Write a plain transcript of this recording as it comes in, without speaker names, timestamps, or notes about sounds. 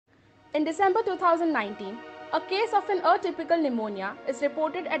In December 2019, a case of an atypical pneumonia is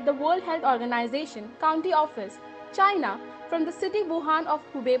reported at the World Health Organization County Office, China, from the city Wuhan of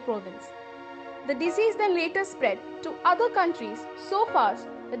Hubei province. The disease then later spread to other countries so fast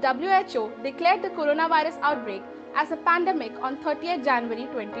the WHO declared the coronavirus outbreak as a pandemic on 30th January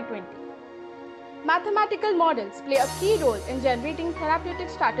 2020. Mathematical models play a key role in generating therapeutic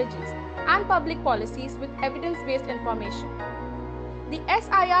strategies and public policies with evidence-based information. The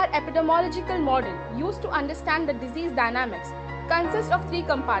SIR epidemiological model used to understand the disease dynamics consists of three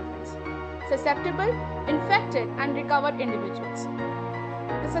compartments: susceptible, infected, and recovered individuals.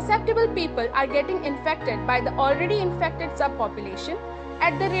 The susceptible people are getting infected by the already infected subpopulation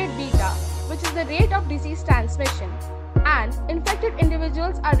at the rate beta, which is the rate of disease transmission, and infected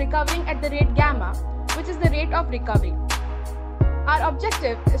individuals are recovering at the rate gamma, which is the rate of recovery. Our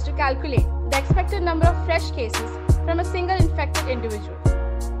objective is to calculate the expected number of fresh cases from a single infected individual.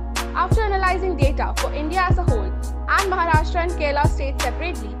 After analyzing data for India as a whole and Maharashtra and Kerala states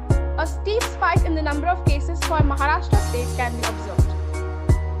separately, a steep spike in the number of cases for Maharashtra state can be observed.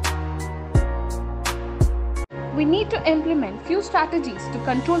 We need to implement few strategies to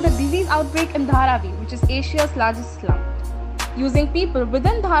control the disease outbreak in Dharavi, which is Asia's largest slum, using people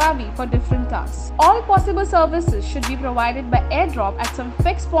within Dharavi for different tasks. All possible services should be provided by airdrop at some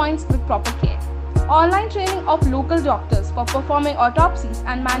fixed points with proper care. Online training of local doctors for performing autopsies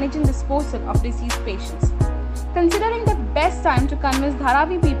and managing disposal of deceased patients. Considering the best time to convince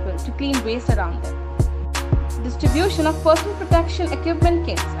Dharavi people to clean waste around them. Distribution of personal protection equipment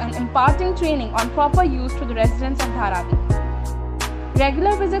kits and imparting training on proper use to the residents of Dharavi.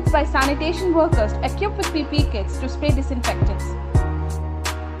 Regular visits by sanitation workers equipped with PPE kits to spray disinfectants.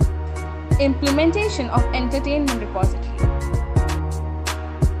 Implementation of entertainment repository.